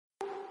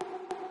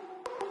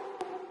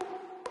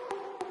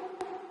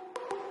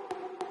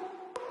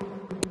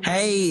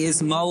Hey,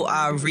 it's Mo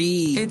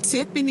Ari. And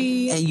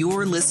Tiffany. And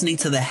you're listening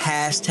to the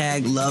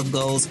Hashtag Love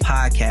Goals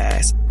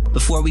podcast.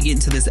 Before we get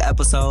into this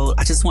episode,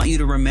 I just want you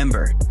to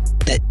remember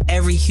that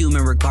every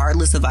human,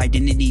 regardless of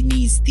identity,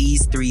 needs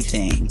these three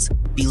things: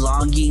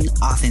 belonging,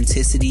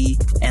 authenticity,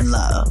 and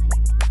love.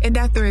 And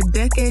after a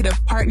decade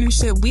of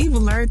partnership, we've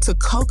learned to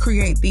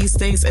co-create these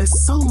things and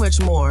so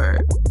much more.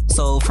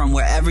 So from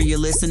wherever you're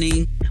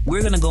listening, we're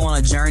going to go on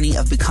a journey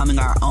of becoming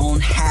our own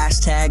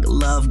Hashtag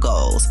Love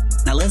Goals.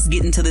 Now let's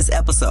get into this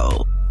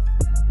episode.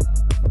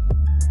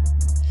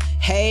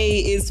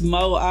 Hey, it's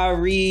Mo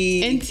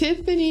Ari. And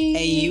Tiffany.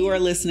 And you are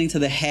listening to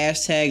the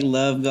Hashtag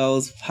Love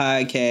Goals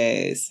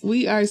podcast.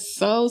 We are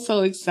so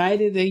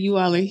excited that you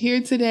all are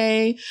here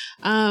today.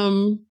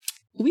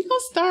 We're going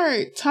to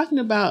start talking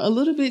about a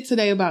little bit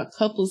today about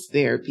couples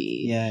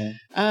therapy. Yeah.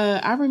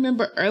 I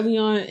remember early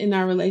on in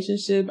our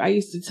relationship, I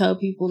used to tell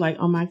people like,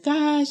 oh my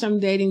gosh, I'm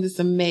dating this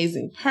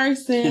amazing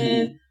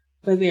person,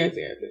 but they're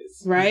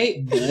therapists,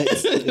 right?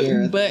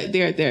 But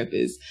they're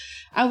therapists.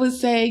 I would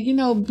say, you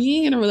know,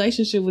 being in a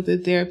relationship with a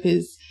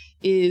therapist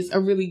is a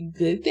really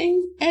good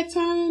thing at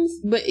times,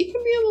 but it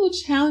can be a little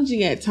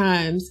challenging at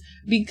times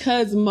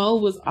because Mo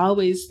was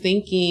always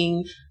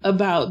thinking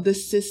about the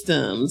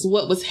systems,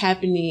 what was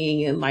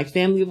happening, and like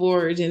family of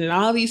origin and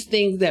all these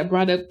things that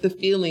brought up the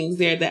feelings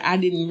there that I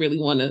didn't really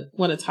want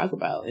to talk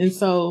about. And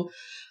so,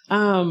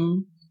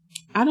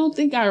 I don't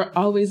think I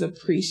always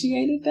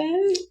appreciated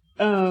that.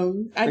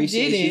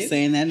 Appreciate you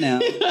saying that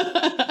now.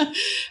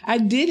 I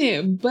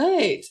didn't,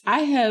 but I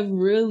have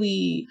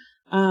really,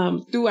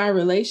 through our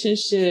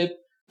relationship,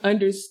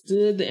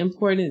 understood the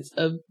importance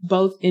of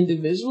both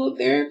individual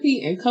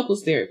therapy and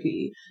couples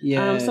therapy.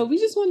 Yeah. So we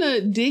just want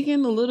to dig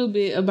in a little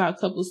bit about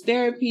couples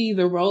therapy,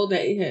 the role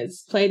that it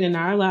has played in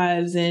our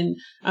lives, and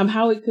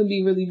how it could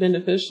be really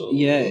beneficial.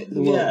 Yeah.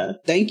 Well,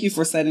 thank you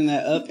for setting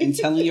that up and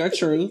telling your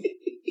truth.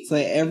 So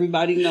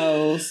everybody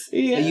knows that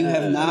you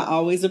have not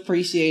always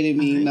appreciated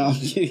me. No, I'm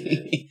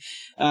kidding.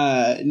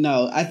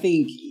 No, I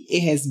think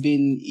it has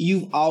been,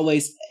 you've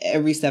always,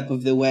 every step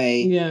of the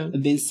way,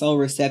 been so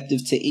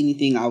receptive to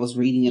anything I was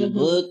reading in a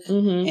book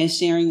and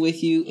sharing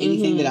with you.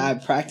 Anything that I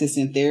practiced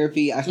in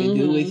therapy, I can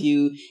do with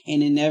you.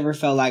 And it never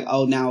felt like,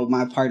 oh, now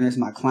my partner's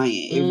my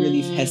client. It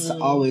really has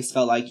always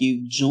felt like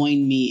you've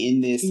joined me in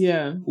this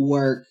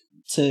work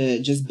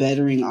to just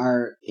bettering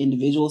our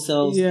individual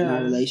selves and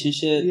our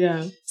relationship.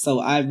 Yeah. So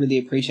I really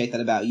appreciate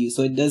that about you.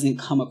 So it doesn't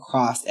come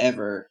across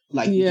ever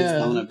like you just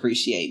don't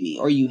appreciate me,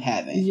 or you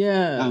haven't.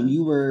 Yeah.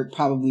 You were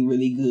probably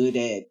really good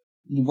at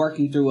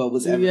working through what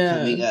was ever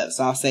coming up.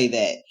 So I'll say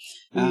that.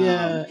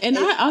 And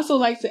I also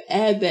like to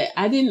add that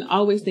I didn't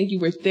always think you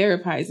were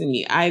therapizing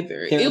me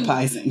either.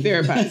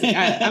 Therapizing.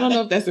 I don't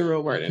know if that's a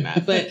real word or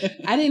not, but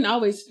I didn't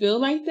always feel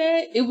like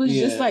that. It was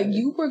just like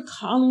you were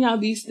calling out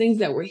these things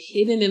that were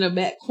hidden in a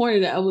back corner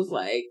that I was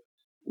like,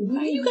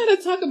 why you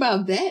gotta talk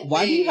about that?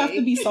 Why do you have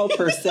to be so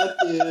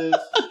perceptive?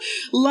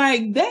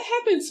 Like, that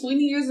happened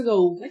 20 years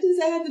ago. What does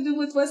that have to do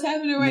with what's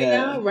happening right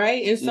now?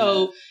 Right? And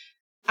so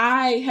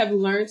I have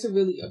learned to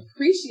really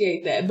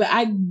appreciate that, but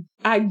I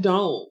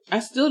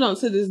still don't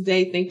to this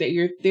day think that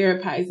you're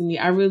therapizing me.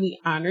 I really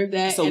honor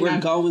that. So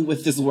we're going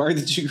with this word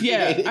that you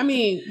created.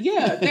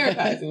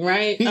 Therapizing,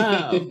 right?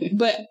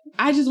 But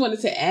I just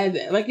wanted to add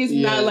that. Like, it's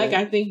not like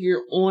I think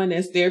you're on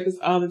as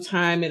therapist all the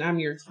time and I'm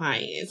your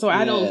client. So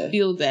I don't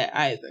feel that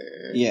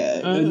either. Yeah.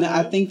 And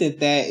I think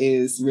that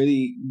is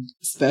really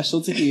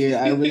special to hear.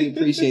 I really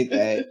appreciate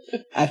that.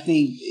 I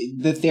think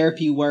the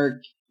therapy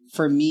work,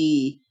 for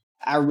me,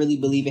 I really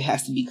believe it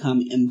has to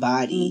become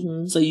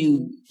embodied. So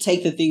you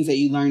take the things that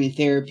you learn in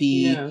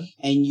therapy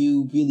and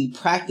you really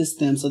practice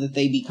them so that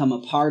they become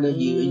a part of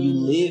you and you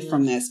live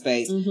from that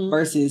space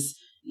versus,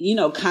 you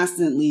know,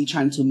 constantly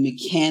trying to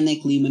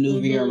mechanically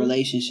maneuver your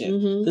relationship.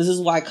 This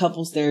is why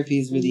couples therapy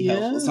is really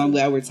helpful. So I'm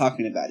glad we're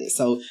talking about it.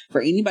 So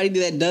for anybody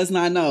that does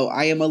not know,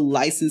 I am a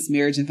licensed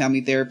marriage and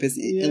family therapist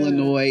in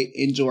Illinois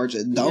and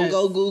Georgia. Don't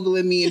go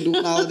Googling me and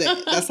doing all of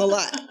that. That's a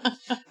lot.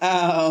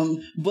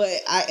 But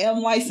I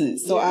am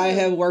licensed. So I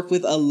have worked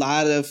with a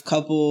lot of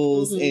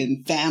couples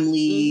and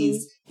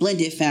families,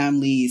 blended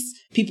families,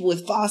 people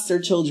with foster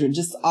children,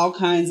 just all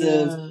kinds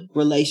of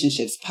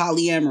relationships,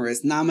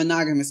 polyamorous,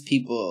 non-monogamous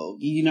people,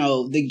 you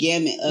know, the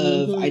gamut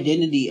of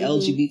identity,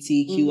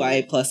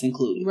 LGBTQIA plus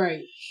included.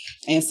 Right.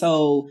 And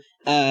so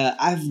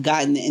I've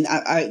gotten, and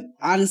I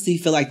honestly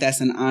feel like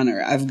that's an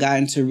honor. I've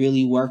gotten to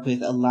really work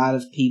with a lot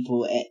of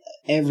people at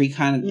every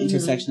kind of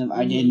intersection of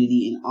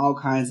identity in all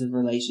kinds of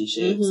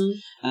relationships.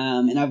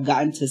 And I've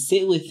gotten to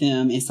sit with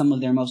them in some of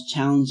their most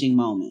challenging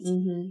moments.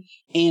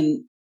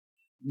 And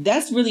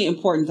that's really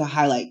important to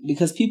highlight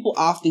because people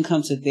often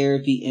come to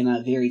therapy in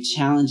a very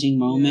challenging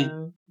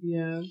moment.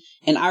 Yeah.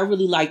 And I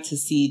really like to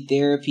see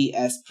therapy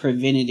as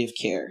preventative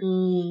care.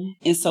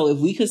 And so if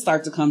we could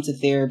start to come to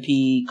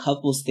therapy,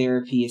 couples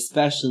therapy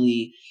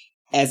especially,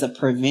 as a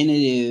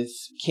preventative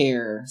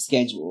care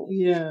schedule.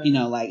 Yeah. You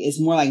know, like it's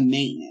more like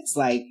maintenance.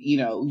 Like, you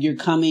know, you're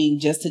coming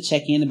just to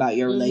check in about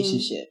your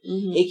relationship.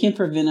 It can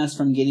prevent us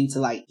from getting to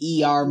like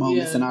ER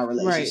moments in our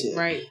relationship.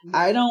 Right.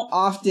 I don't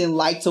often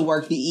like to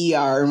work the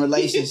ER in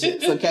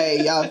relationships.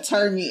 Okay. Y'all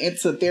turn me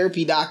into a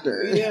therapy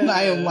doctor. Yeah. And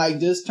I am like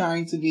just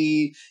trying to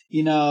be,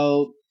 you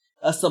know,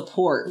 a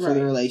support for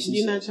the relationship.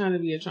 You're not trying to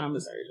be a trauma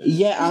surgeon.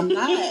 Yeah, I'm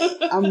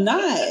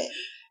not.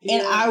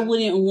 And I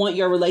wouldn't want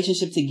your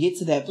relationship to get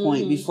to that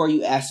point before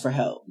you ask for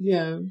help.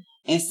 Yeah.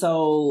 And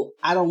so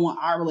I don't want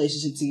our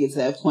relationship to get to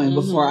that point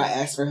before I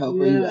ask for help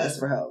or you ask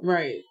for help.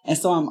 Right. And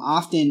so I'm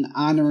often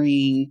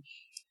honoring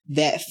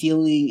that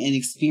feeling and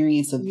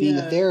experience of being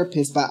a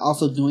therapist by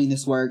also doing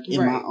this work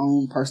in my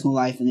own personal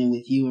life and then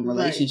with you in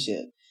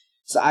relationship.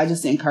 So I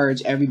just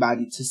encourage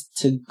everybody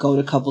to go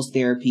to couples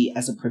therapy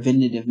as a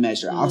preventative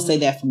measure. I'll say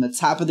that from the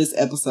top of this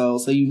episode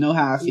so you know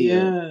how I feel.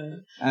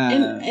 Yeah.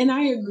 And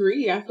I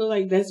agree. I feel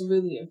like that's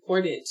really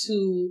important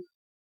to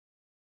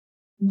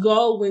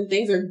go when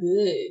things are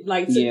good,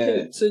 like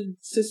to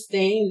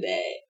sustain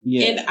that.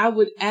 Yeah. And I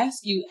would ask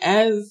you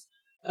as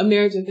a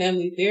marriage and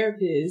family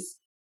therapist,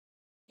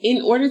 in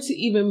order to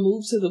even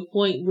move to the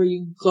point where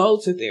you go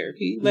to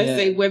therapy, let's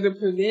say whether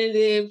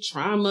preventative,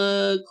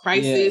 trauma,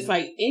 crisis,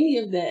 like any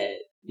of that.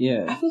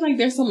 Yeah. I feel like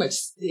there's so much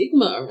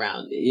stigma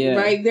around it. Yeah.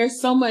 Right?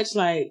 There's so much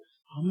like,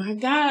 oh my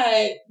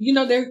God, you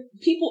know,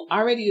 people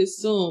already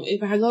assume if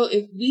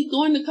we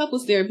go into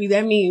couples therapy,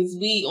 that means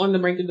we on the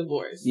brink of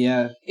divorce.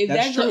 Yeah.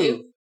 That's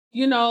true.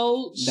 You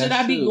know, should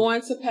I be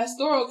going to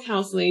pastoral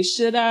counseling?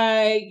 Should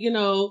I, you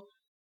know,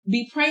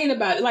 be praying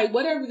about it? Like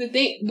whatever the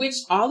thing, which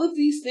all of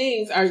these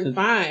things are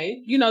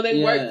fine. You know,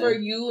 they work for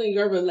you and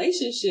your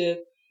relationship.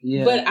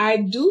 Yeah. But I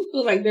do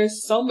feel like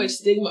there's so much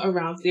stigma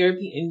around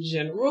therapy in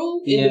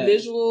general,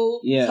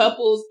 individual,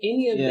 couples,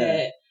 any of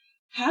that.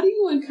 How do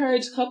you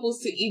encourage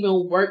couples to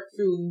even work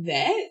through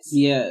that?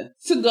 Yeah.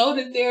 To go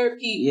to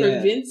therapy,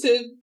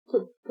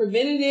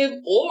 preventative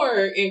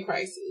or in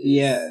crisis?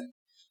 Yeah.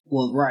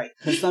 Well, right.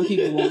 Because some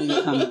people won't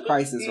even come to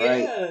crisis,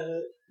 right? Yeah.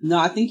 No,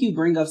 I think you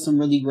bring up some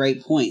really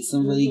great points,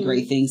 some really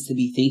great things to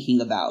be thinking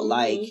about.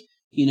 Like,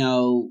 you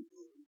know,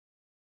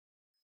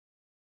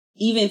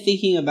 even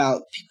thinking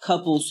about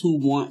couples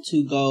who want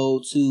to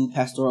go to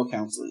pastoral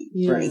counseling,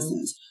 for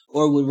instance,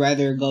 or would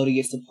rather go to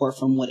get support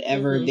from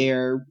whatever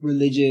their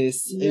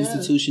religious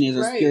institution is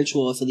or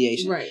spiritual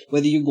affiliation. Right.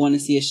 Whether you're going to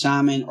see a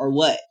shaman or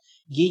what.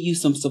 Get you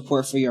some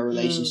support for your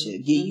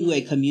relationship. Get you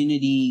a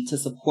community to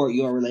support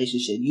your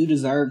relationship. You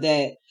deserve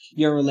that.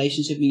 Your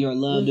relationship and your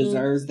love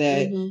deserves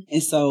that.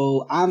 And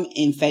so I'm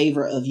in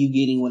favor of you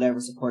getting whatever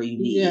support you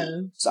need. Yeah.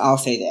 So I'll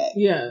say that.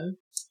 Yeah.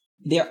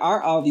 There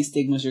are all these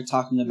stigmas you're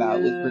talking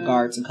about with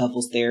regard to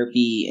couples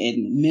therapy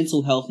and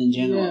mental health in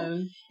general.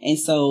 Yeah. And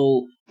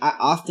so I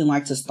often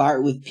like to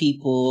start with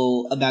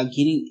people by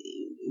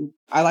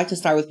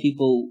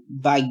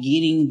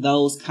getting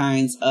those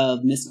kinds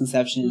of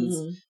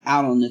misconceptions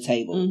out on the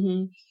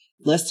table.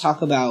 Let's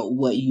talk about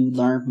what you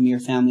learned from your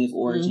family of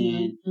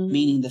origin,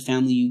 meaning the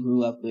family you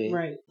grew up with.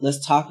 Right.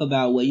 Let's talk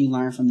about what you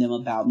learned from them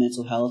about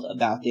mental health,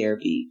 about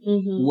therapy.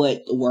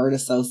 What word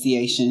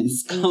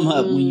associations come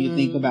up when you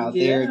think about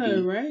therapy.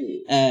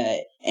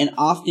 Right. And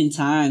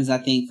oftentimes, I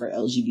think for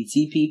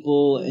LGBT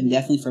people and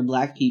definitely for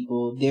Black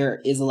people,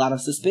 there is a lot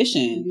of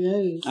suspicion.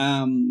 Yes.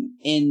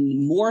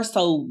 And more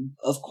so,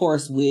 of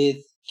course, with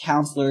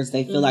counselors,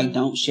 they feel like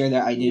don't share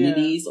their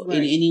identities in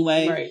any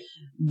way. Right.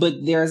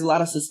 But there's a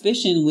lot of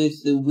suspicion with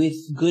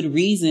good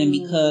reason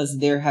because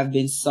there have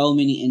been so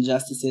many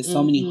injustices,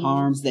 so many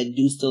harms that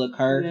do still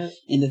occur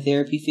in the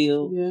therapy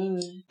field. Yeah.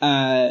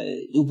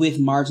 With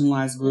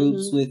marginalized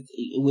groups,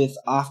 with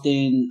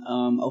often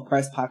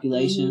oppressed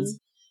populations.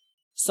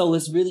 So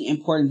it's really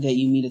important that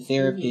you meet a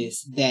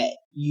therapist that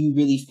you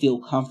really feel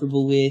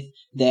comfortable with,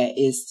 that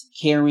is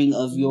caring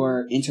of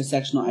your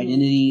intersectional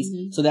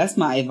identities. So that's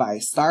my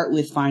advice. Start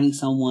with finding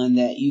someone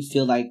that you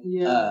feel like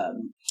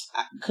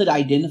could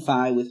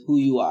identify with who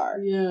you are.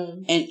 Yeah.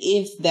 And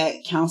if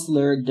that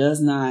counselor does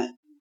not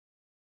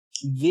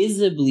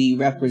visibly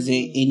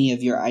represent any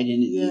of your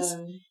identities,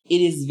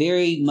 it is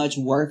very much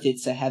worth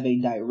it to have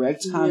a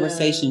direct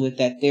conversation with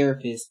that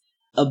therapist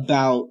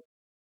about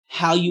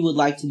how you would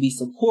like to be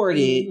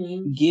supported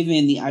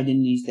given the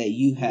identities that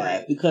you have.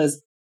 Right. Because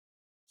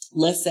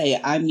let's say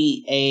I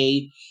meet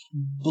a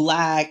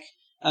black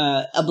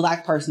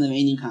person of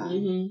any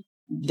kind.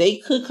 They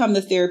could come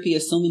to therapy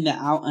assuming that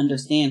I'll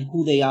understand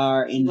who they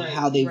are and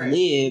how they've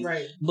lived.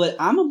 Right. But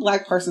I'm a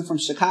Black person from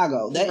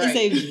Chicago. That is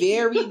a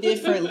very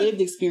different lived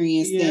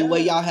experience than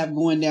what y'all have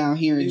going down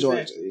here in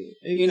Georgia.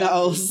 You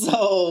know,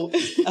 so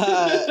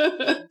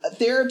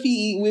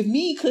therapy with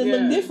me could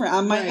look different. I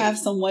might have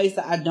some ways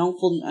that I don't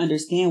fully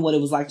understand what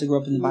it was like to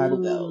grow up in the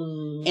Bible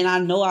Belt. And I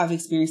know I've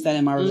experienced that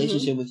in my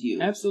relationship with you.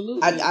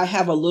 Absolutely. I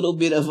have a little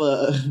bit of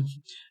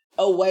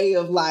a way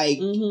of like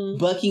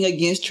bucking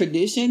against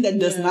tradition that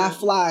does not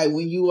fly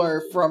when you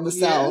are from the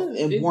South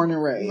and born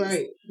and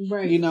raised.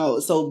 Right. You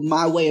know, so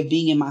my way of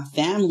being in my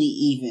family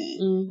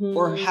even,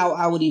 or how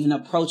I would even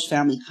approach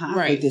family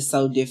conflict is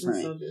so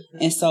different.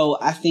 And so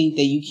I think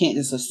that you can't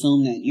just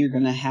assume that you're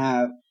going to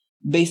have,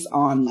 based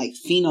on like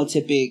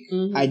phenotypic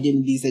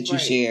identities that you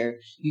share,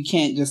 you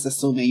can't just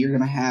assume that you're going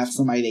to have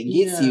somebody that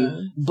gets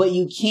you, but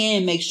you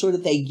can make sure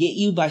that they get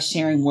you by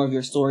sharing more of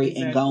your story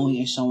and going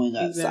and showing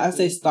up. So I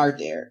say start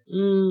there.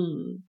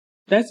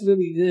 That's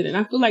really good. And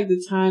I feel like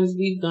the times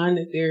we've gone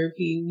to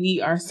therapy, we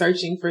are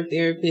searching for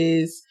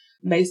therapists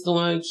based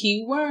on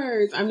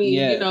keywords. I mean,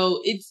 you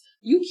know,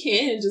 you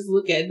can just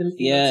look at them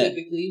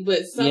phenotypically,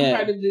 but some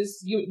part of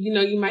this, you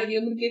know, you might be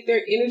able to get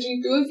their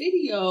energy through a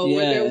video or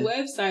their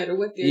website or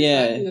what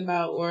they're talking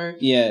about or,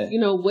 you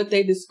know, what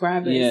they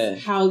describe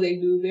as how they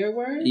do their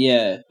work.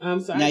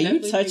 So now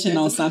you're touching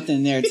on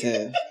something there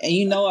too. And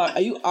you know,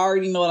 you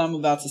already know what I'm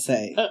about to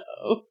say.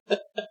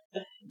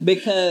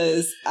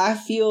 Because I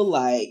feel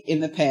like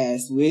in the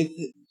past with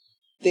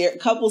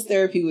couples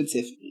therapy with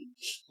Tiffany,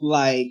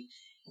 like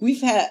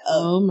we've had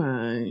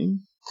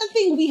I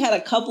think we had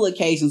a couple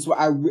occasions where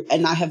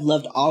I have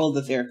loved all of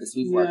the therapists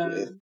we've worked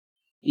with,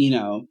 you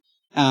know,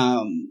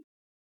 a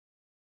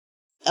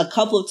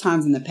couple of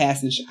times in the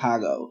past in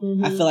Chicago.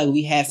 I feel like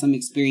we had some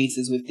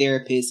experiences with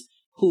therapists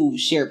who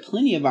shared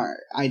plenty of our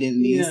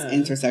identities,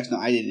 intersectional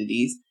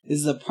identities. This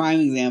is a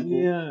prime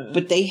example.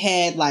 But they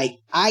had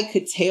I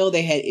could tell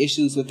they had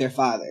issues with their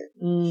father.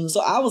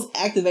 So I was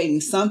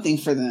activating something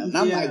for them. And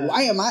I'm like,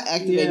 why am I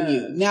activating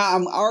you? Now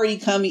I'm already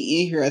coming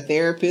in here a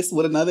therapist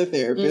with another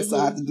therapist, so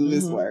I have to do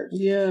this work.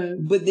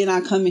 But then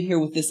I come in here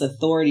with this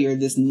authority or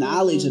this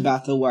knowledge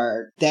about the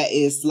work that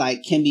is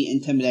can be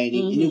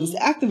intimidating. And it was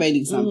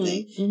activating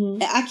something.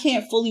 And I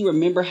can't fully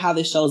remember how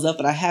this shows up,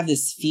 but I have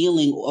this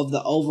feeling of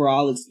the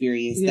overall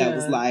experience that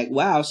was like,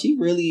 wow, she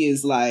really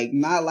is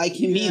not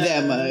liking me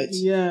that much.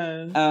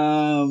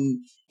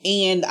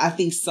 And I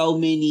think so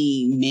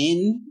many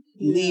men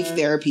leave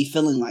therapy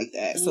feeling like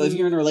that. So if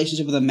you're in a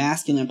relationship with a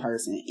masculine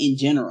person in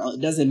general,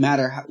 it doesn't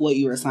matter what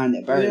you were assigned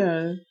at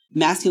birth.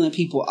 Masculine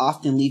people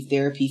often leave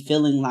therapy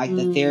feeling like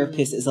the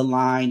therapist is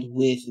aligned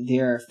with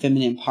their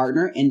feminine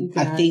partner. And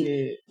I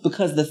think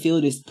because the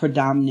field is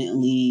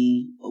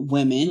predominantly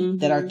women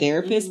that are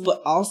therapists,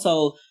 but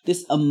also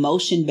this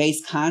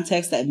emotion-based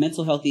context that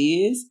mental health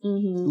is,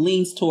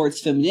 leans towards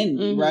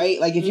femininity, right?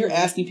 Like if you're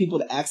asking people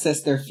to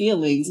access their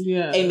feelings,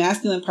 a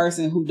masculine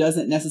person who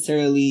doesn't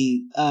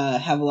necessarily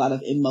have a lot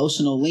of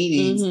emotional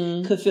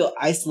leanings could feel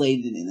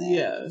isolated in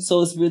that.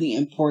 So it's really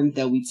important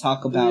that we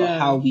talk about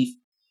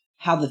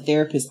how the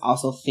therapist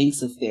also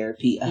thinks of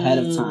therapy ahead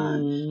of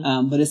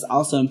time. But it's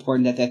also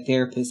important that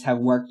therapists have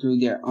worked through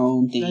their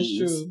own things.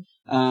 That's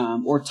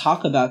true. Or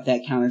talk about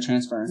that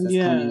countertransference that's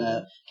coming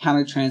up.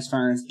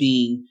 Countertransference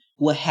being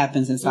what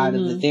happens inside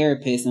of the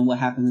therapist and what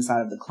happens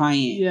inside of the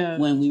client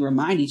when we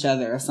remind each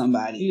other of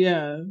somebody.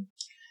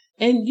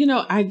 And, you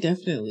know, I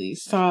definitely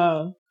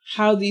saw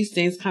how these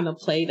things kind of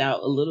played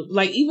out a little,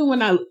 even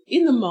when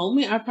in the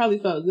moment, I probably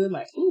felt good,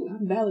 ooh,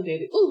 I'm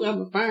validated. Ooh,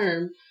 I'm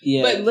affirmed.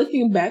 But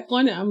looking back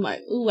on it, I'm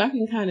like, ooh, I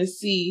can kind of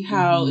see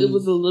how it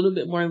was a little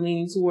bit more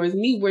leaning towards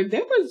me, where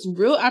there was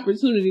real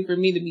opportunity for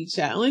me to be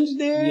challenged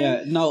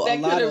there. That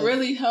could have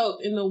really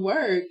helped in the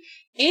work.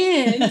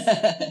 And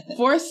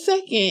for a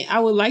second, I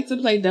would like to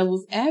play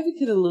devil's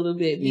advocate a little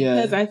bit,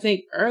 because I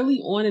think early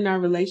on in our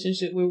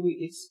relationship when we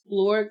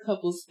explored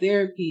couples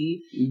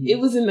therapy, it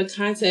was in the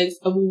context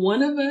of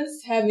one of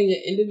us having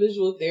an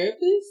individual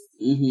therapist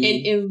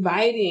and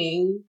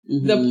inviting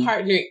the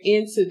partner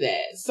into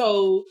that.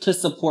 So to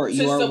support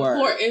your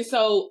work. And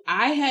so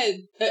I had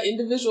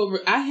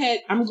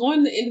I'm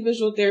going to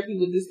individual therapy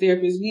with this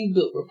therapist. We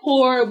built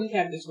rapport. We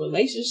have this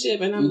relationship.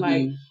 And I'm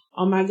like,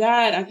 oh my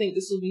God, I think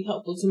this will be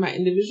helpful to my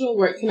individual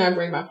work. Can I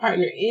bring my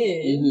partner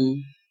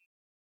in?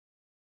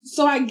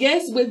 So I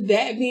guess with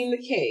that being the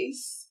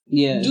case,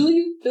 do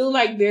you feel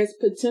like there's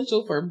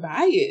potential for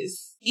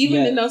bias,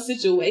 even in those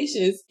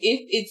situations,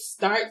 if it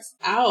starts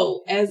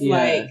out as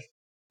an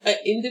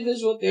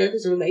individual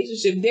therapist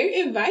relationship? They're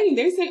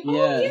saying,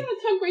 oh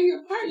come bring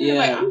your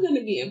partner. I'm going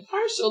to be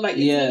impartial. It's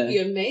going to be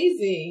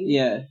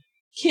amazing.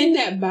 Can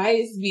that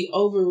bias be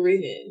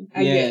overridden,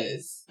 I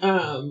guess,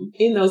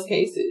 in those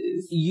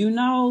cases? You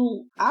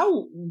know, I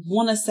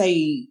want to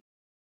say,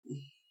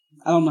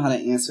 I don't know how to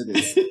answer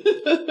this.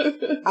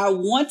 I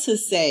want to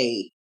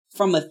say,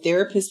 from a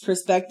therapist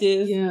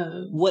perspective,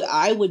 what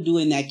I would do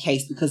in that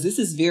case, because this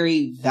is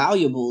very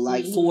valuable,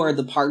 for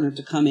the partner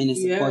to come in and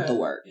support the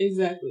work.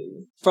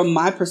 Exactly. From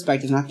my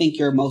perspective, and I think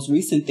your most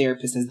recent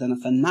therapist has done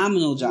a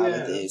phenomenal job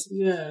at this.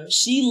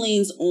 She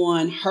leans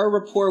on her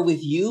rapport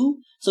with you,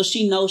 so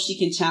she knows she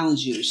can challenge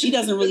you. She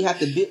doesn't really have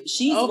to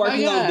she's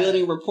working on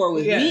building rapport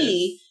with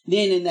me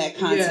then in that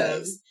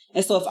context.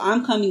 And so if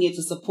I'm coming in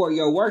to support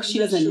your work, she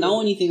doesn't know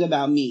anything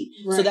about me.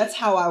 So that's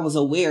how I was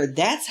aware.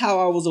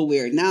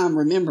 Now I'm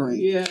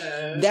remembering.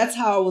 That's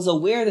how I was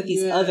aware that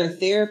these other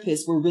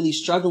therapists were really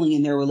struggling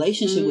in their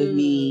relationship with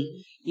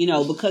me.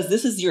 because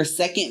this is your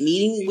second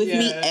meeting with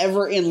me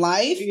ever in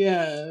life.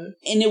 Yeah.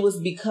 And it was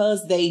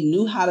because they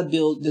knew how to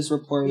build this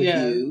rapport with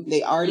you.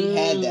 They already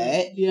had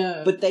that.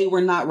 Yeah. But they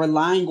were not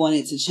relying on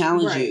it to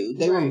challenge you.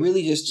 They were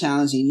really just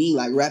challenging me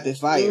like rapid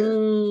fire.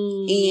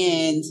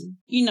 And,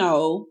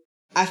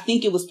 I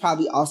think it was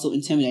probably also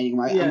intimidating,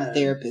 right? Yeah. I'm a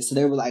therapist. So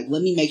they were like,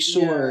 let me make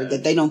sure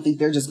that they don't think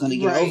they're just going to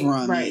get over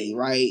on me,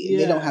 right? Yeah.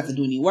 They don't have to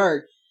do any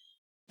work.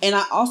 And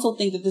I also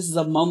think that this is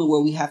a moment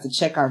where we have to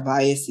check our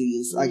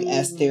biases, like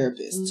as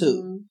therapists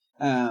too.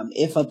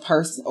 If a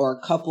person or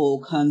a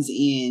couple comes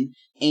in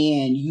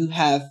and you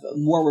have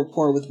more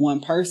rapport with one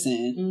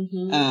person,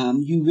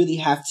 you really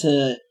have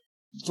to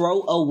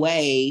throw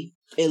away,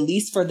 at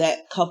least for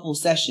that couple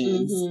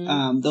sessions,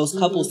 those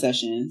couple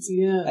sessions,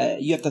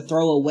 you have to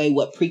throw away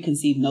what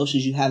preconceived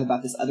notions you have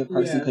about this other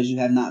person because you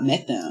have not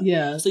met them.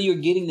 Yeah. So you're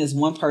getting this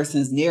one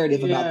person's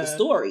narrative about the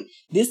story.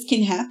 This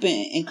can happen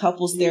in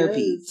couples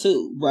therapy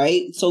too,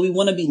 right? So we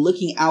want to be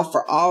looking out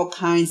for all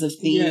kinds of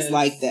things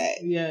like that.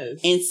 Yes.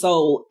 And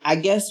so I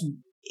guess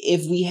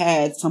if we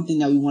had something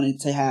that we wanted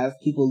to have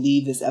people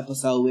leave this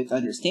episode with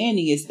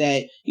understanding is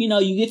that,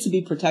 you get to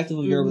be protective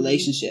of your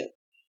relationship,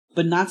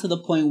 but not to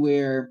the point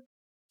where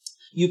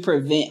you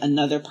prevent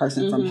another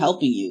person from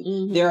helping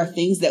you. There are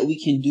things that we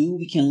can do,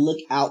 we can look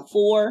out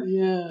for.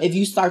 Yeah. If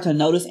you start to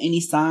notice any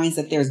signs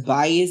that there's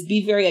bias,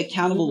 be very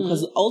accountable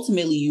because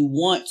ultimately you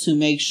want to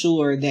make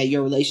sure that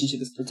your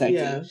relationship is protected.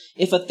 Yeah.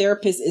 If a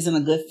therapist isn't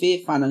a good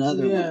fit, find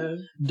another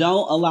one.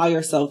 Don't allow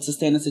yourself to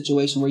stay in a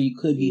situation where you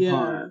could be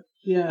harmed.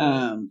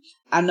 Yeah.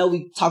 I know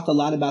we talked a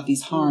lot about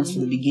these harms for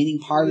the beginning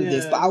part of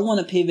this, but I want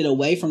to pivot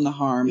away from the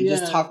harm and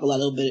just talk a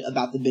little bit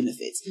about the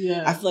benefits.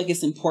 Yeah. I feel like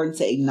it's important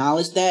to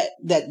acknowledge that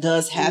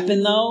does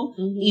happen though.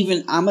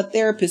 Even I'm a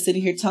therapist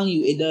sitting here telling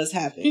you it does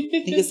happen. I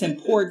think it's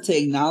important to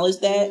acknowledge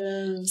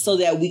that so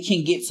that we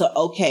can get to,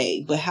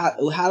 okay, but how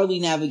do we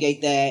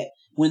navigate that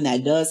when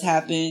that does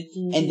happen?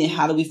 And then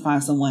how do we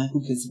find someone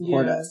who can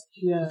support us?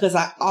 Yeah. Because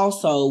I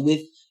also,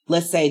 with,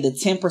 let's say the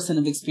 10%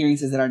 of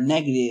experiences that are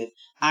negative,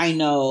 I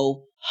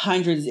know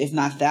hundreds, if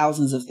not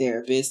thousands of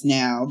therapists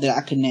now that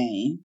I could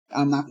name.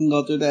 I'm not going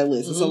to go through that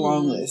list. It's a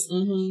long list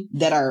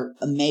that are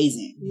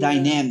amazing,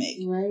 dynamic,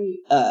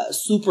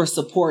 super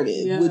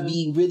supportive, would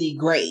be really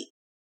great.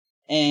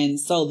 And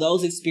so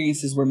those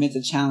experiences were meant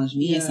to challenge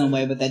me in some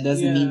way, but that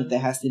doesn't mean that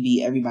has to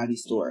be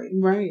everybody's story.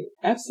 Right.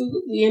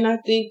 Absolutely. And I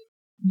think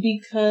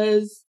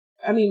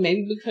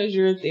maybe because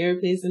you're a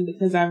therapist and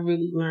because I've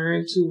really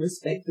learned to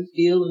respect the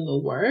field and the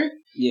work,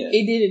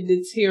 it didn't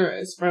deter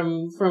us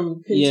from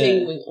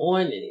continuing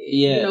on in it.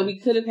 Yeah. We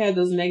could have had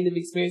those negative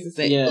experiences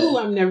and say, "Oh,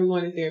 I'm never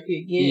going to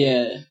therapy again."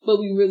 Yeah. But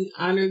we really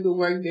honored the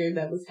work there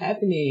that was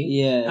happening.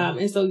 Yeah.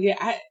 And so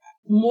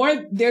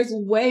there's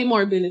way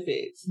more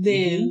benefits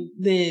than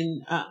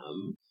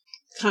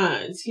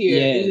cons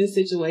here in this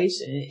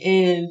situation.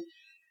 And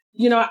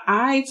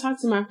I talk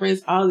to my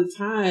friends all the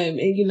time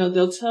and,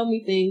 they'll tell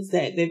me things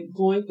that they're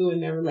going through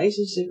in their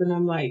relationship. And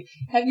I'm like,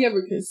 have you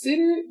ever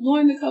considered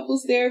going to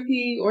couples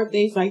therapy or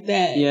things like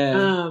that?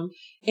 Yeah.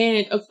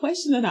 And a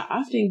question that I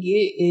often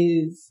get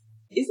is,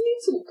 isn't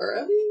it too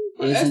early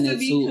for us to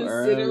be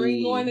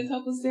considering going to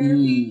couples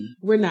therapy?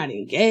 We're not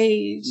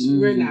engaged.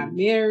 We're not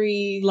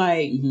married.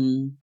 Like,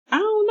 I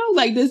don't know.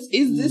 Like, is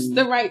this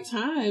the right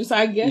time? So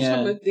I guess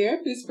from a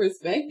therapist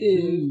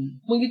perspective,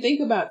 when you think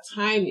about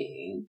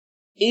timing,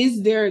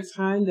 is there a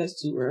time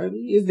that's too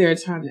early? Is there a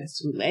time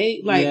that's too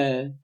late? Like,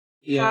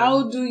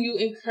 how do you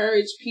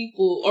encourage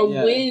people or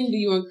when do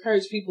you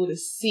encourage people to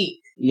seek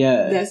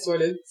that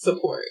sort of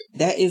support?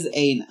 That is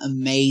an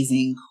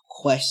amazing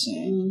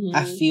question.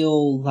 I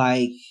feel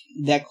like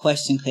that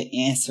question could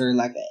answer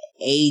like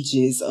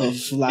ages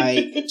of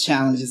like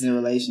challenges in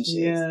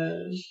relationships. Yeah.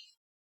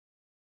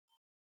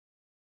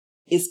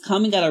 It's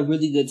coming at a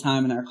really good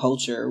time in our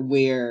culture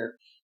where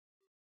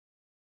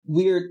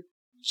we're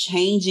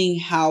changing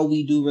how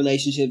we do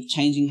relationships,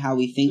 changing how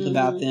we think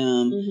about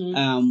them,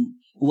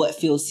 what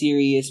feels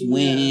serious,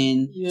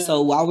 when. Yeah.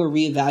 So while we're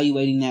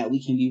reevaluating that,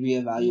 we can be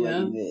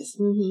reevaluating this.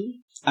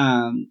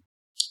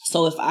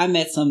 So if I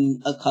met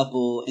a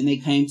couple and they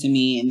came to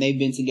me and they've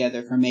been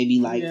together for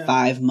maybe like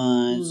 5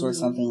 months or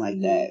something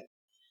like that,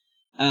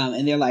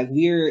 and they're like,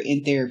 we're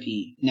in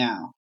therapy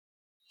now.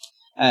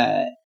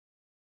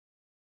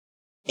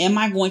 Am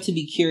I going to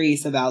be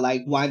curious about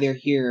like why they're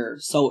here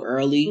so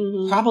early?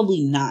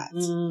 Probably not.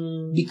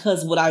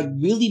 Because what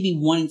I'd really be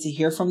wanting to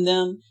hear from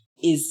them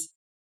is,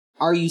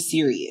 are you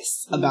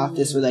serious about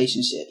this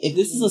relationship? If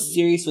this is a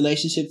serious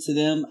relationship to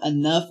them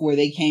enough where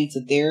they came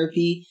to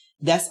therapy,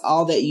 that's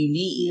all that you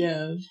need.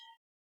 Yeah.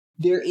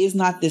 There is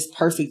not this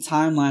perfect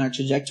timeline or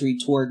trajectory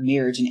toward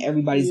marriage, and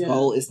everybody's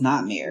goal is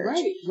not marriage.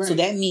 Right. So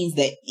that means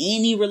that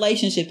any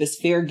relationship is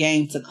fair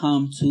game to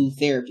come to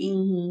therapy.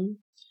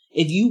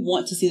 If you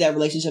want to see that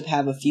relationship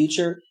have a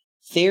future,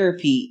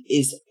 therapy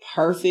is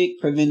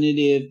perfect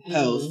preventative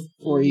health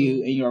for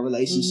you in your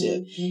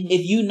relationship.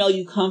 If you know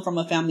you come from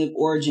a family of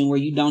origin where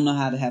you don't know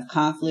how to have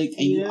conflict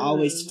and you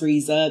always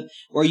freeze up,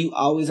 or you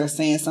always are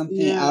saying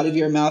something out of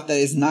your mouth that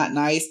is not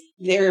nice,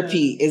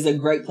 therapy is a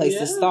great place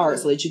to start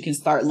so that you can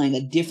start laying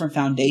a different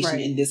foundation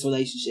in this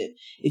relationship.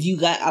 If you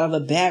got out of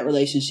a bad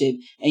relationship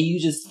and you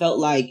just felt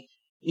like,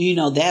 you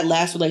know, that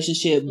last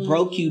relationship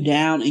broke you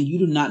down and you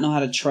do not know how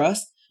to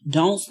trust,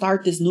 don't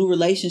start this new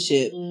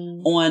relationship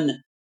on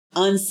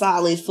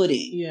unsolid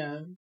footing. Yeah.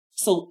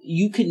 So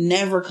you could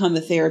never come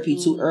to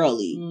therapy too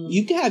early.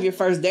 You can have your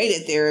first date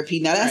at therapy.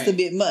 Now that's a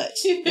bit much,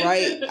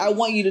 right? I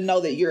want you to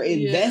know that you're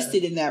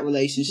invested in that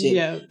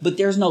relationship, but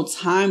there's no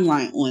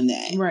timeline on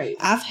that. Right.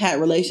 I've had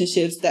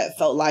relationships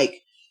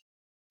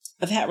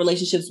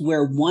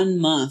where 1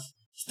 month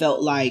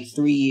felt like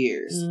 3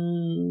 years.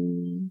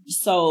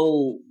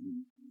 So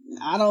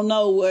I don't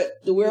know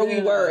where we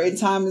were in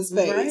time and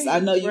space. Right, I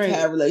know you've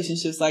had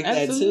relationships like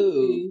that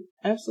too.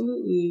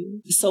 Absolutely.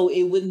 So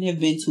it wouldn't have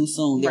been too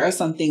soon. There are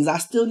some things I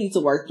still need to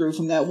work through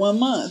from that 1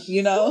 month,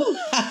 you know?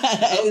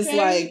 It's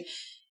like,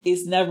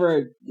 it's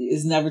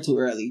never too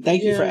early.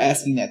 Thank you for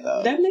asking that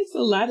though. That makes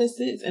a lot of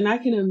sense. And I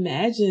can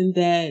imagine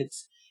that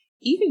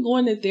even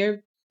going to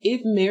therapy,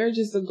 if marriage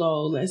is the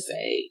goal, let's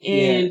say,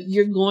 and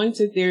you're going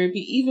to therapy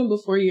even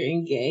before you're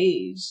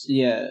engaged.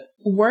 Yeah.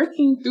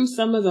 Working through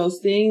some of those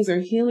things or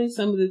healing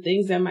some of the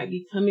things that might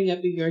be coming up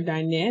in your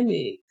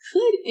dynamic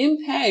could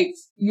impact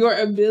your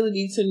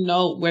ability to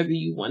know whether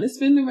you want to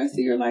spend the rest of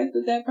your life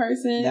with that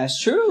person.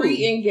 That's true.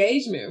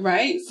 Pre-engagement,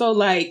 right? So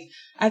like,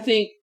 I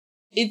think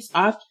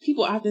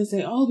people often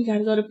say, oh, we got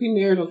to go to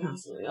premarital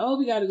counseling. Oh,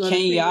 we got to go to premarital.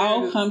 Can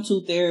y'all come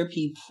to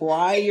therapy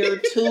prior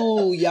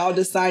to y'all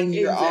deciding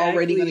you're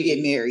already going to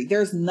get married?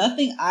 There's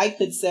nothing I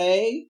could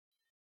say,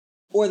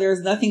 or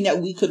there's nothing that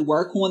we could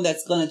work on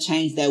that's going to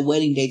change that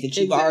wedding date that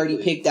you've already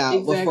picked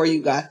out before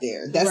you got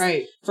there.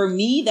 That's for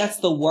me, that's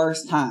the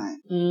worst time.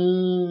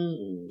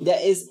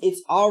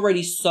 It's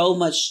already so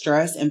much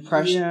stress and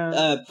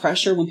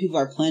pressure when people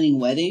are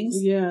planning weddings.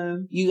 Yeah.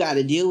 You got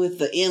to deal with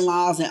the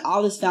in-laws and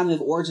all this family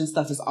of origin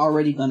stuff is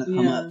already going to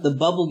come up. The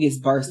bubble gets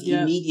burst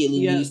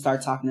immediately when you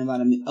start talking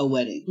about a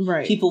wedding.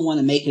 Right. People want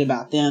to make it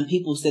about them.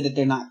 People say that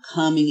they're not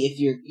coming if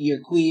you're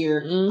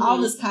queer. All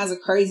this kinds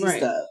of crazy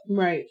stuff.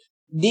 Right.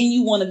 Then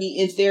you want to be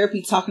in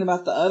therapy talking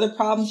about the other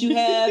problems you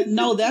have.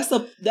 No, that's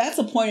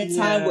a point in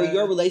time where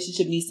your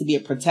relationship needs to be a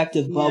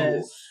protective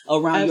bubble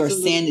around your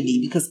sanity,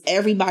 because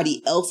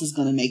everybody else is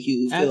going to make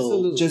you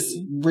feel just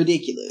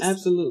ridiculous.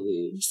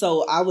 Absolutely.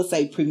 So I would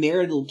say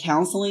premarital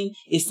counseling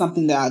is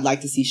something that I'd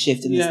like to see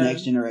shift in this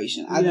next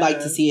generation. I'd like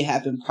to see it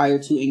happen prior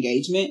to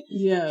engagement.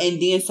 Yeah.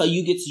 And then so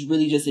you get to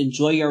really just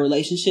enjoy your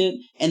relationship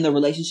and the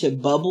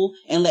relationship bubble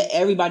and let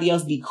everybody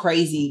else be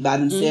crazy by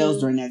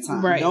themselves during that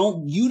time. Right.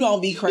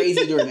 Don't be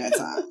crazy during that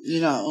time,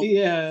 you know?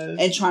 Yeah.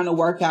 And trying to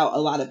work out a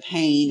lot of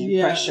pain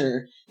and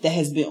pressure that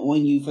has been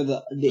on you for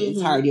the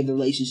entirety of the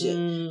relationship.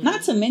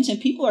 Not to mention,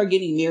 people are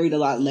getting married a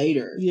lot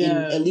later.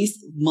 Yeah. At least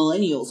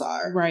millennials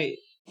are. Right.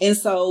 And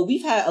so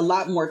we've had a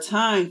lot more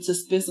time to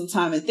spend some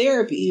time in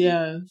therapy.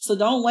 Yeah. So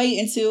don't wait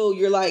until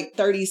you're like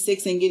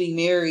 36 and getting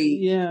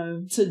married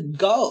to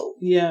go.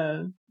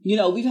 Yeah. You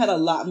know, we've had a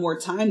lot more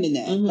time than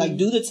that. Like,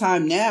 do the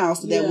time now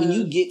so that when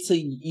you get to,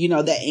 you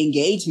know, that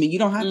engagement, you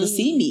don't have to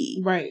see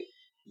me. Right.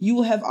 You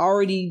will have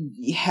already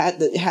had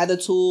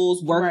the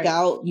tools worked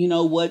out, you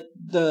know, what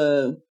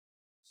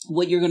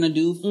you're going to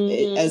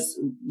do as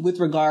with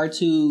regard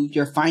to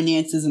your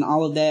finances and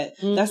all of that.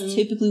 That's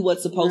typically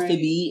what's supposed to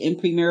be in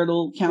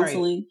premarital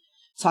counseling,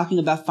 talking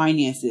about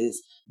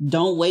finances.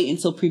 Don't wait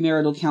until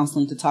premarital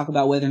counseling to talk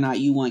about whether or not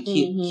you want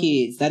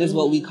kids. That is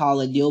what we call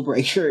a deal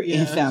breaker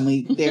in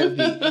family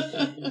therapy.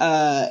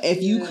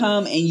 If you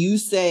come and you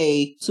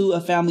say to a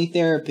family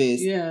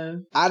therapist,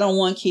 I don't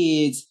want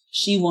kids,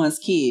 she wants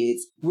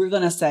kids, we're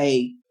going to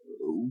say,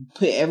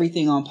 put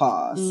everything on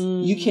pause.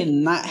 You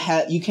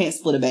can't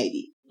split a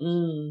baby.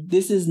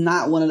 This is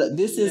not one of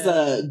this is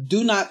a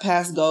do not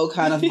pass go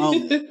kind of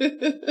moment.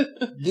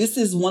 This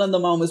is one of the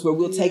moments where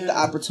we'll take the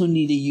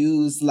opportunity to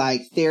use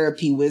like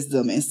therapy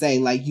wisdom and say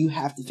like, you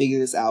have to figure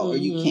this out or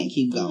you can't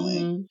keep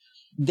going.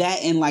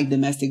 That and like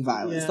domestic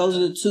violence. Those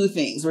are the two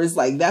things where it's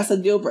like, that's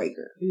a deal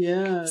breaker.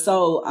 Yeah.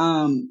 So,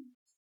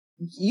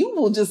 you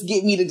will just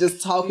get me to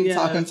just talk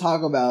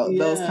about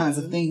those kinds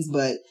of things.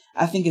 But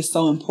I think it's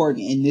so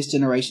important in this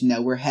generation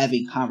that we're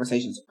having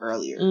conversations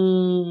earlier.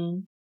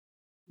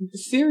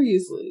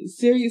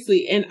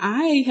 Seriously. And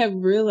I have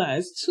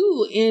realized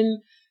too,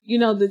 in, you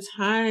know, the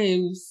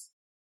times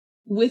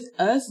with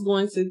us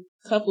going to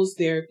couples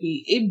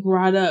therapy, it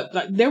brought up,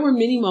 like, there were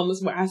many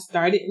moments where I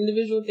started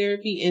individual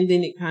therapy and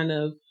then it kind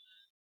of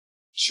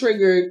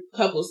triggered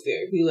couples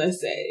therapy,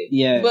 let's say.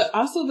 Yeah. But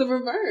also the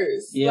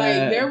reverse. Yeah.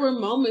 Like, there were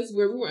moments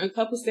where we were in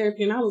couples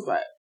therapy and I was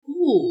like,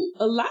 ooh,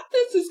 a lot of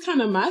this is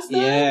kind of my stuff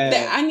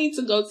that I need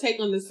to go take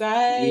on the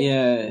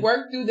side,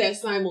 work through that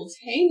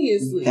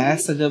simultaneously.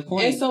 That's a good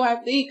point. And so I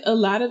think a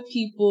lot of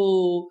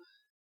people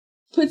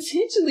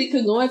potentially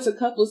could go into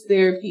couples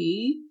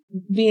therapy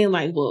being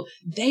like, well,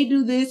 they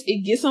do this,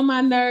 it gets on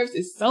my nerves,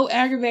 it's so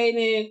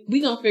aggravating,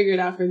 we gonna figure it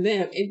out for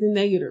them. And then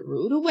they get a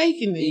rude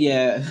awakening.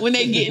 Yeah. When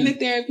they get into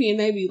therapy and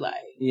they be like,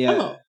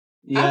 oh,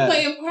 I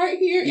play a part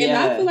here, and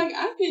I feel like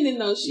I've been in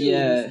those shoes.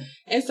 Yeah.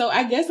 And so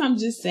I guess I'm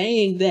just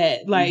saying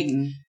that, like,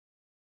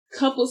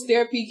 couples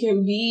therapy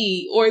can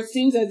be, or it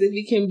seems as if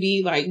it can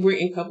be like we're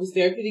in couples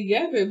therapy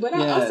together, but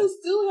I also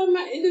still have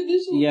my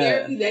individual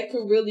therapy that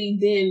could really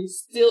then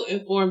still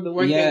inform the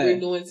work that we're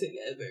doing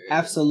together.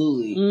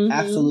 Absolutely.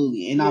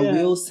 Absolutely. And I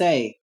will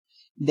say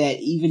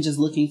that even just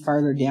looking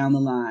further down the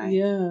line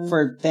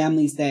for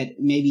families that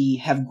maybe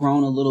have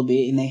grown a little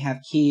bit and they have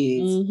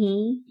kids,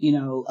 you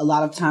know, a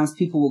lot of times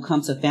people will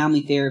come to family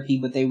therapy,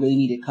 but they really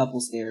needed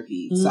couples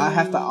therapy. So I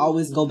have to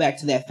always go back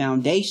to that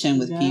foundation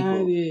with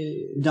people.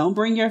 Don't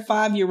bring your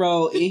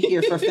 5-year-old in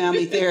here for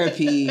family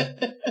therapy.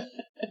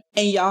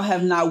 And y'all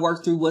have not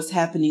worked through what's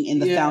happening in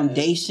the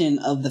foundation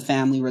of the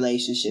family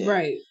relationship.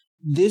 Right.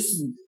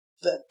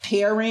 The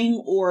pairing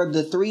or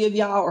the three of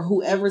y'all or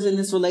whoever's in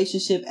this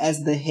relationship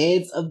as the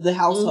heads of the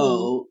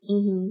household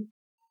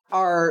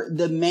are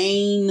the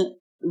main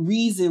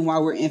reason why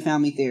we're in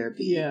family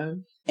therapy. Yeah.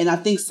 And I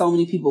think so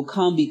many people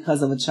come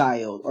because of a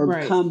child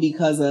or come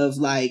because of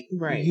like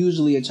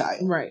usually a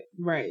child. Right.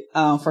 Right.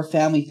 For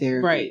family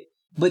therapy. Right.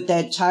 But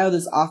that child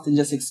is often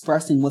just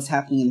expressing what's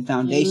happening in the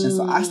foundation.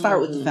 So I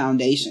start with the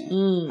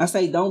foundation. I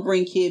say, don't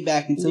bring kid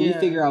back until we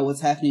figure out what's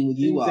happening with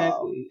you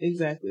all.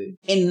 Exactly.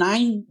 And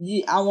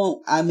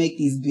I make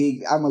these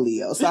big, I'm a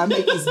Leo. So I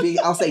make these big,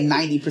 I'll say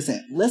 90%.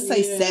 Let's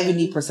say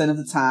 70% of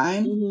the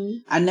time,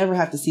 I never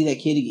have to see that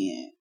kid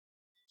again.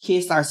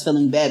 Kid starts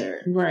feeling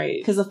better. Right.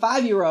 Because a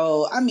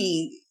 5-year-old, I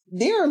mean,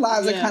 their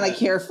lives are kind of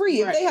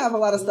carefree. If they have a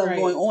lot of stuff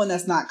going on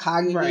that's not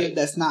cognitive,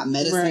 that's not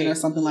medicine or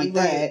something like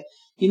that.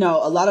 You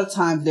know, a lot of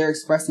times they're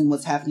expressing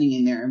what's happening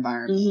in their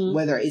environment,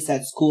 whether it's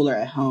at school or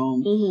at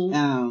home.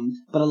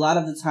 But a lot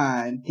of the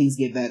time, things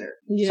get better.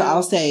 So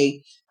I'll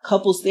say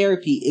couples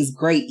therapy is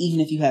great even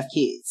if you have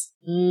kids.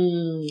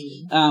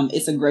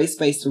 It's a great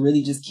space to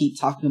really just keep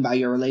talking about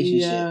your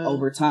relationship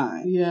over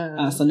time.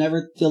 So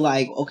never feel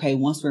like, okay,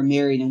 once we're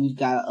married and we've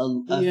got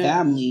a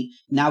family,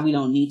 now we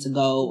don't need to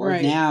go, or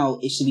now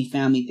it should be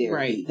family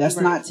therapy. That's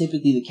not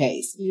typically the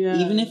case.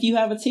 Even if you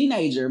have a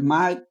teenager,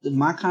 my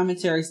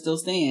commentary still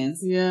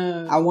stands.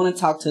 I want to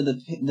talk to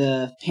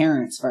the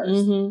parents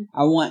first.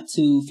 I want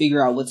to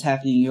figure out what's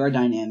happening in your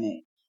dynamic,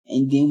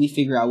 and then we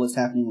figure out what's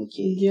happening with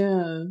kids.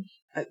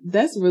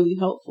 That's really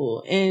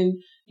helpful. And,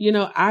 you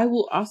know, I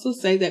will also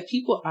say that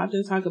people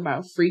often talk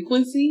about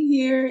frequency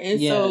here.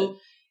 And so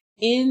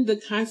in the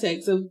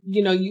context of,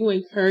 you know, you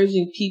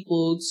encouraging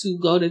people to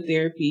go to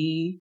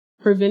therapy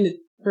preventatively.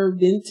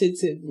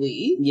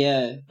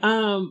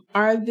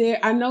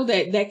 I know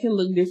that can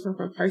look different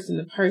from person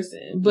to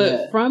person,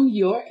 but from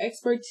your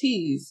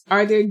expertise,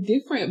 are there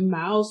different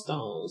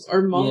milestones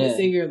or moments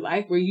in your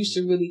life where you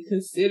should really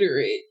consider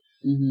it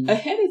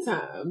ahead of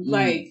time?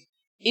 Like,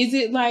 is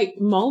it like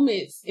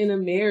moments in a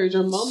marriage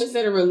or moments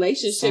in a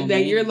relationship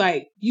that you're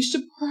like, you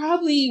should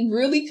probably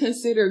really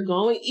consider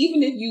going,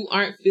 even if you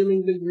aren't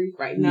feeling the grief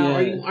right now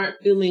or you aren't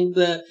feeling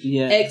the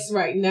X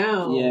right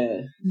now?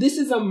 This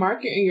is a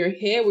marker in your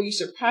head where you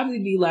should probably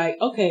be like,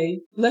 okay,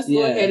 let's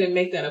go ahead and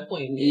make that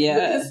appointment.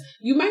 Because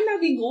you might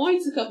not be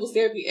going to couples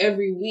therapy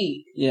every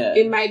week.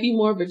 It might be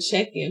more of a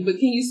check-in, but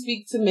can you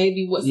speak to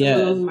maybe what some of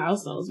those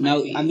milestones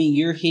might be? I mean,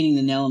 you're hitting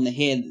the nail on the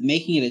head.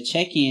 Making it a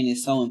check-in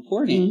is so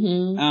important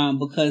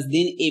because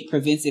then it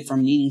prevents it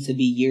from needing to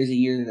be years and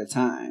years at a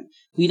time.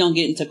 We don't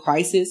get into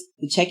crisis.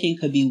 The check-in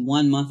could be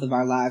 1 month of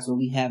our lives where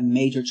we have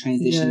major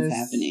transitions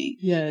happening.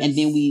 And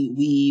then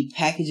we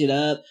package it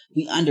up.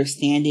 We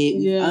understand it.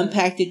 We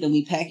unpack it. Then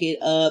we pack it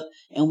up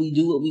and we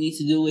do what we need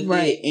to do with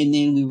it. And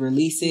then we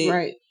release it.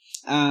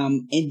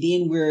 And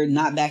then we're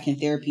not back in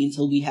therapy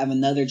until we have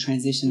another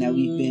transition that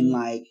we've been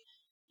like,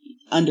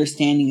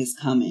 understanding is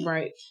coming.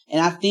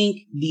 And I think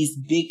these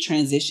big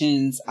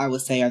transitions, I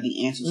would say, are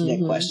the answer to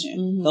that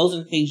question. Those are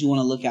the things you want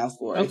to look out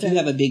for. If you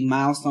have a big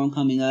milestone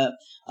coming up,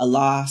 a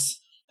loss,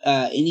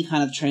 any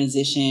kind of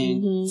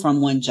transition from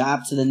one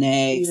job to the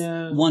next,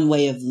 one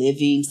way of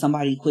living,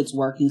 somebody quits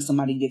working,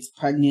 somebody gets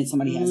pregnant,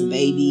 somebody has a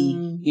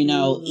baby, you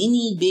know,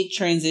 any big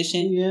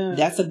transition,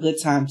 that's a good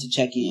time to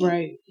check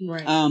in.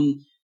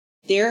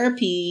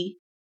 Therapy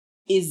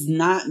does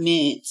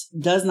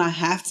not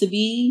have to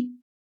be,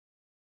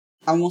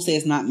 I won't say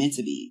it's not meant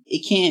to be.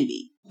 It can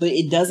be, but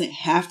it doesn't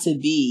have to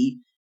be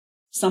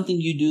something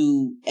you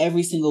do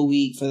every single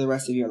week for the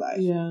rest of your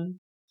life.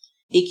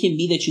 It can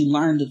be that you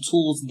learn the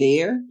tools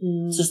there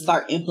to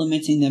start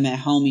implementing them at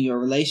home in your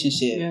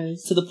relationship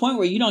to the point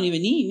where you don't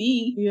even need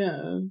me.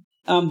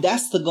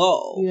 That's the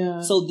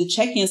goal. So the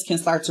check-ins can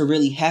start to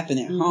really happen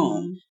at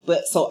home,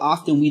 but so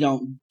often we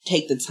don't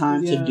take the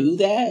time to do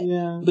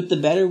that. But the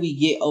better we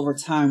get over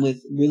time with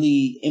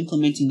really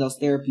implementing those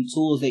therapy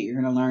tools that you're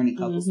going to learn in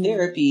couples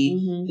therapy,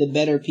 the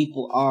better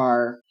people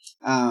are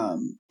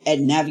at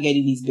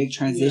navigating these big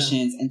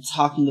transitions and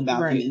talking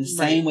about them in the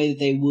same way that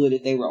they would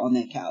if they were on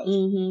that couch.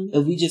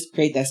 If we just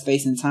create that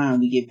space and time,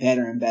 we get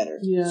better and better.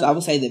 So I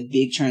would say the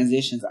big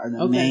transitions are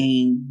the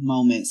main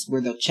moments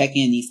where the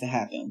check-in needs to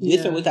happen,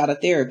 with or without a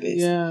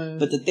therapist.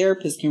 But the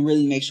therapist can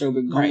really make sure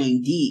we're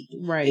going deep.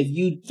 If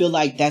you feel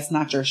like that's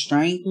not your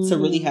strength to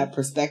really have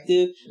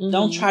perspective,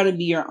 don't try to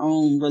be your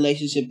own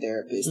relationship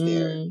therapist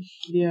there.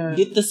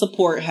 Get the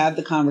support, have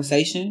the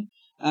conversation.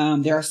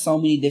 There are so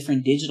many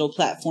different digital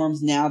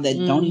platforms now that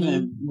don't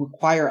even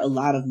require a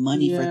lot of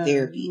money for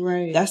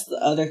therapy. That's the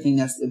other thing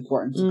that's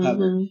important to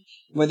cover.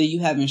 Whether you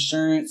have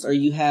insurance or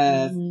you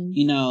have,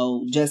 you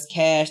know, just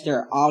cash, there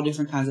are all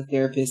different kinds of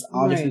therapists,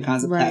 all different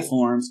kinds of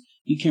platforms.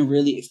 You can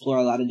really explore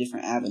a lot of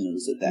different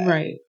avenues of that.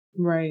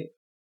 Right.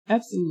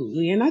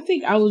 Absolutely. And I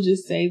think I will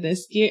just say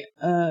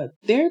that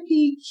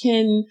therapy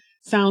can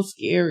sound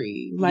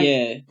scary.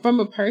 Like, from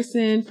a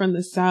person from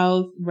the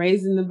South,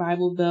 raised in the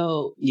Bible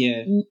Belt.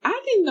 I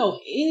didn't know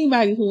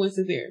anybody who went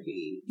to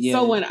therapy.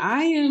 So when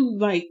I am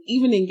like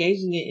even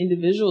engaging in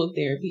individual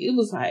therapy, it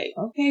was like,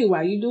 okay,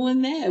 why are you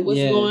doing that? What's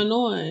going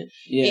on? And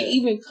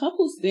even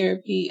couples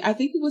therapy, I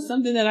think it was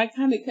something that I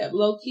kind of kept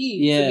low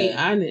key, to be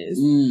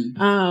honest.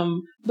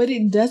 But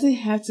it doesn't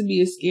have to be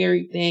a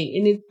scary thing.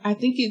 And I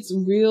think it's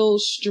real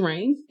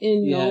strength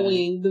in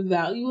knowing the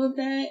value of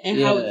that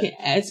and how it can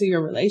add to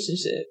your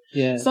relationship.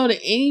 So to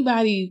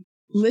anybody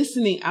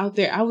listening out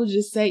there, I would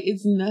just say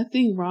it's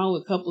nothing wrong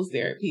with couples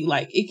therapy.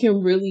 Like, it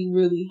can really,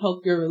 really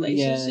help your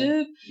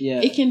relationship.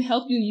 It can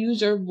help you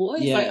use your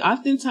voice. Like,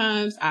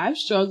 oftentimes I've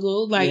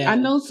struggled. Like, I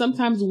know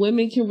sometimes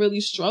women can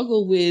really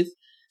struggle with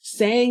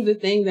saying the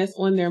thing that's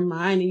on their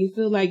mind, and you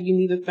feel like you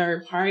need a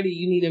third party,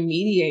 you need a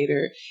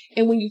mediator.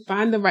 And when you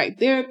find the right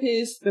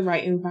therapist, the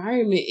right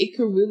environment, it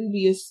could really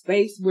be a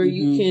space where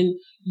you can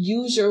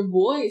use your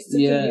voice to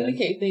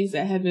communicate things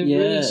that have been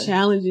really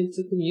challenging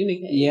to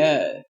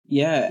communicate.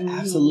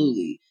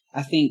 Absolutely.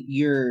 I think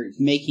you're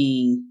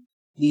making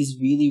these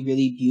really,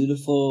 really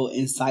beautiful,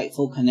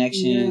 insightful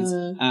connections.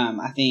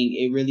 I think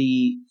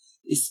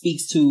it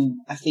speaks to,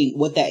 I think,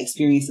 what that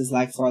experience is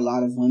like for a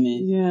lot of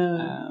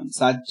women.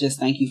 So I just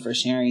thank you for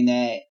sharing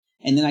that.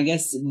 And then I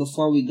guess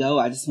before we go,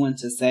 I just wanted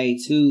to say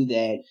too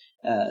that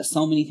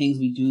so many things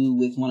we do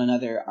with one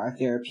another are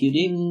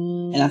therapeutic.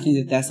 And I think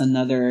that that's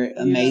another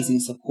amazing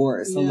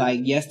support. So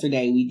like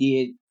yesterday we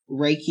did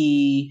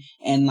Reiki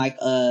and like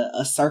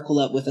a circle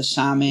up with a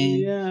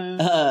shaman.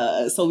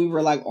 So we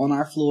were like on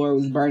our floor,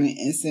 was burning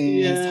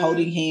incense,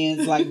 holding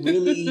hands, like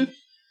really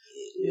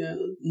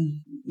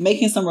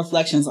making some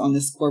reflections on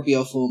this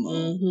Scorpio full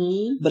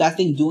moon. But I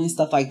think doing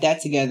stuff like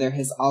that together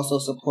has also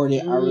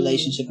supported our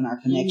relationship and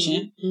our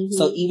connection.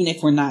 So even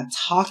if we're not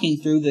talking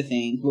through the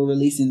things, we're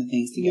releasing the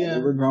things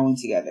together. We're growing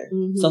together.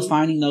 So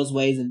finding those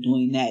ways of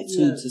doing that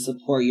too to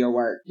support your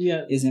work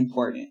is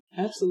important.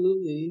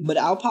 Absolutely. But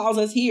I'll pause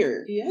us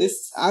here.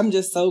 I'm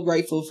just so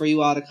grateful for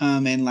you all to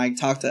come and like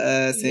talk to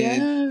us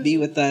and be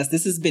with us.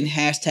 This has been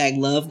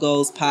 #Love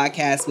Goals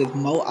Podcast with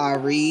Mo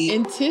Ari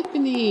and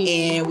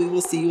Tiffany. And we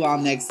will see you all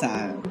next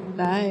time.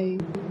 Bye.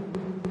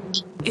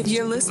 If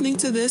you're listening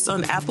to this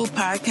on Apple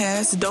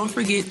Podcasts, don't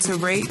forget to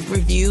rate,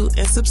 review,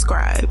 and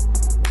subscribe.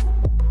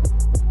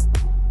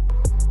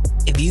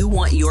 If you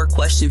want your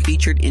question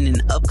featured in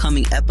an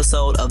upcoming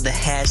episode of the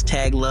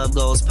 #Love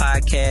Goals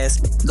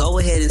Podcast, go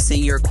ahead and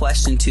send your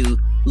question to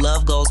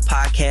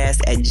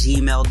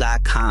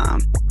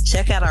lovegoalspodcast@gmail.com.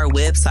 Check out our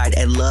website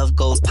at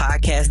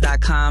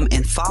lovegoalspodcast.com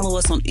and follow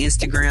us on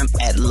Instagram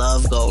at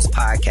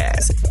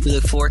lovegoalspodcast. We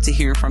look forward to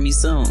hearing from you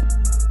soon.